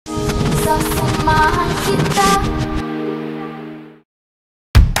sasamahan kita.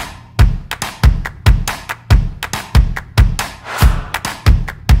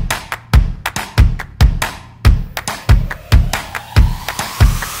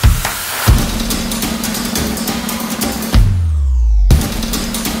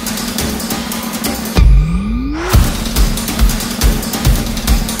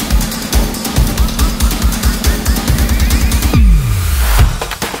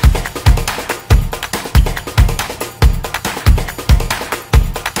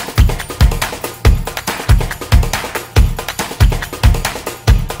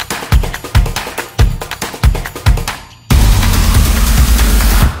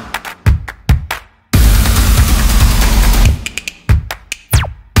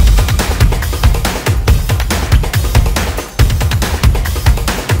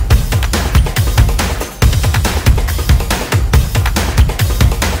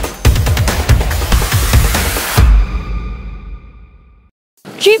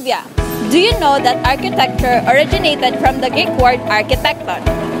 Trivia! Do you know that architecture originated from the Greek word architekton,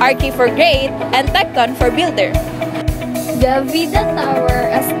 archi for great and tekton for builder? The Vida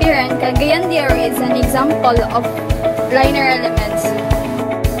Tower aspirant Cagayan de Oro is an example of linear elements.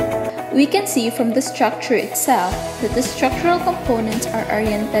 We can see from the structure itself that the structural components are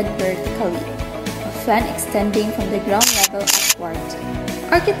oriented vertically, a fan extending from the ground level upward.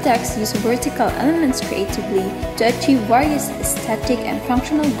 Architects use vertical elements creatively to achieve various aesthetic and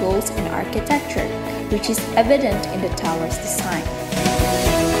functional goals in architecture, which is evident in the tower's design.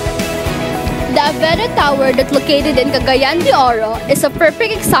 The Aveda Tower that's located in Cagayan de Oro is a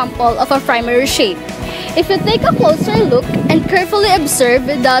perfect example of a primary shape. If you take a closer look and carefully observe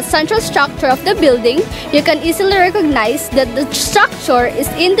the central structure of the building, you can easily recognize that the structure is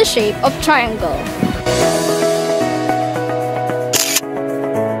in the shape of triangle.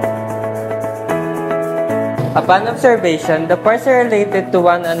 Upon observation, the parts are related to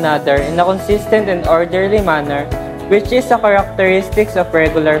one another in a consistent and orderly manner, which is a characteristic of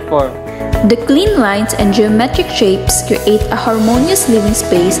regular form. The clean lines and geometric shapes create a harmonious living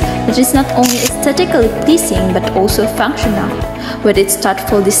space that is not only aesthetically pleasing but also functional. With its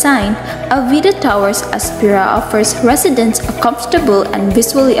thoughtful design, Avida Towers Aspira offers residents a comfortable and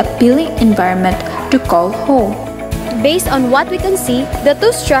visually appealing environment to call home. Based on what we can see, the two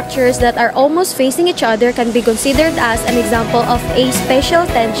structures that are almost facing each other can be considered as an example of a spatial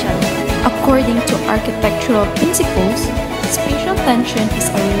tension. According to architectural principles, spatial tension is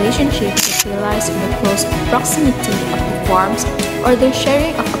a relationship that relies on the close proximity of the forms or the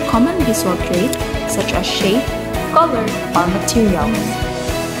sharing of a common visual trait such as shape, color, or materials.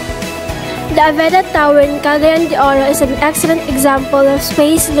 The Aveda Tower in Cagayan de Oro is an excellent example of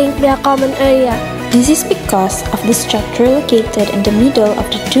space linked by a common area. This is because of the structure located in the middle of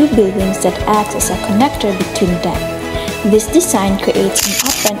the two buildings that acts as a connector between them. This design creates an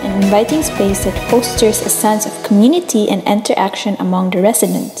open and inviting space that fosters a sense of community and interaction among the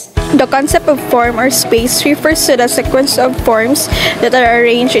residents. The concept of form or space refers to the sequence of forms that are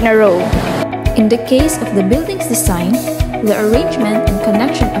arranged in a row. In the case of the building's design, the arrangement and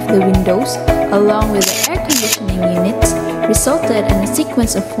connection of the windows, along with the air conditioning units, resulted in a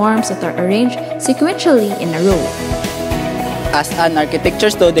sequence of forms that are arranged sequentially in a row. As an architecture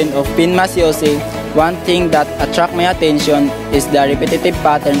student of PINMA COC, one thing that attracts my attention is the repetitive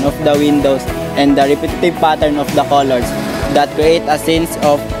pattern of the windows and the repetitive pattern of the colors that create a sense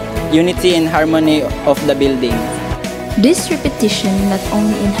of unity and harmony of the building. This repetition not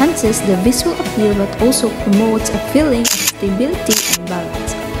only enhances the visual appeal but also promotes a feeling of stability and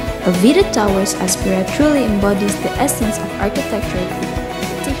balance. Avida Towers Aspira truly embodies the essence of architecture through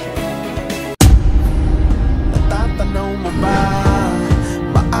repetition. Natatanaw mo ba?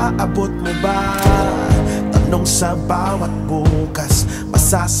 Maaabot mo ba? Tanong sa bawat bukas,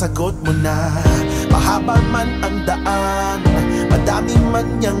 masasagot mo na. Mahaba man ang daan, madami man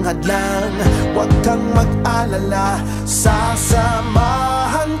niyang hadlang, huwag kang mag-alala,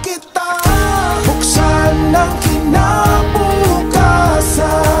 sasamahan kita. Buksan ang kinabuksan.